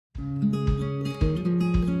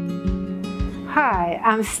Hi,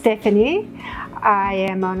 I'm Stephanie. I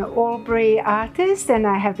am an Albury artist and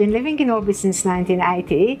I have been living in Albury since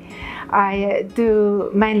 1980. I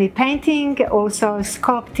do mainly painting, also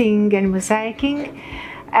sculpting and mosaicing,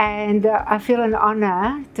 and I feel an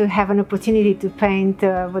honor to have an opportunity to paint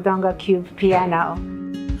the Wodonga Cube piano.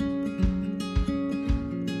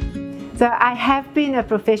 So I have been a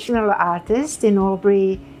professional artist in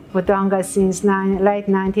Albury Wodonga since late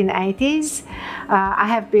 1980s. I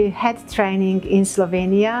have had training in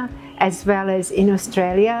Slovenia as well as in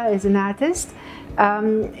Australia as an artist.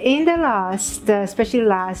 In the last, especially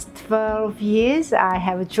last 12 years, I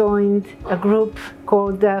have joined a group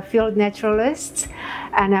called the Field Naturalists,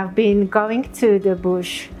 and I've been going to the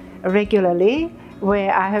bush regularly,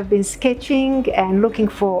 where I have been sketching and looking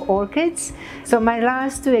for orchids. So my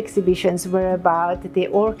last two exhibitions were about the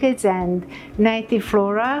orchids and native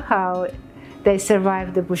flora, how they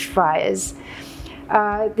survive the bushfires.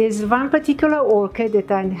 There's one particular orchid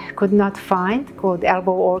that I could not find, called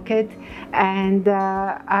elbow orchid, and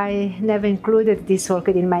I never included this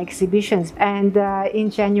orchid in my exhibitions. And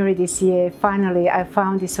in January this year, finally, I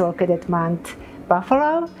found this orchid at Mount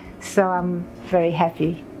Buffalo, so I'm very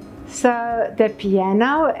happy. So the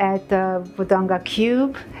piano at the Wodonga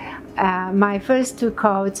Cube, my first two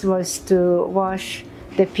coats was to wash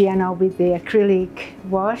the piano with the acrylic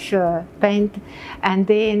wash paint, and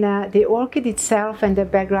then the orchid itself and the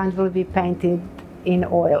background will be painted in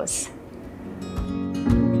oils.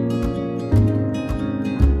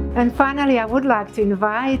 And finally, I would like to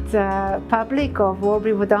invite the public of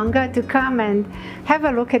Albury Wodonga to come and have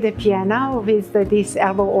a look at the piano with this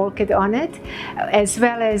elbow orchid on it, as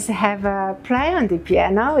well as have a play on the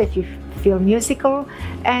piano if you feel musical,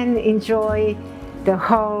 and enjoy the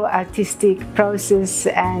whole artistic process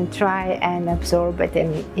and try and absorb it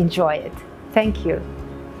and enjoy it. Thank you.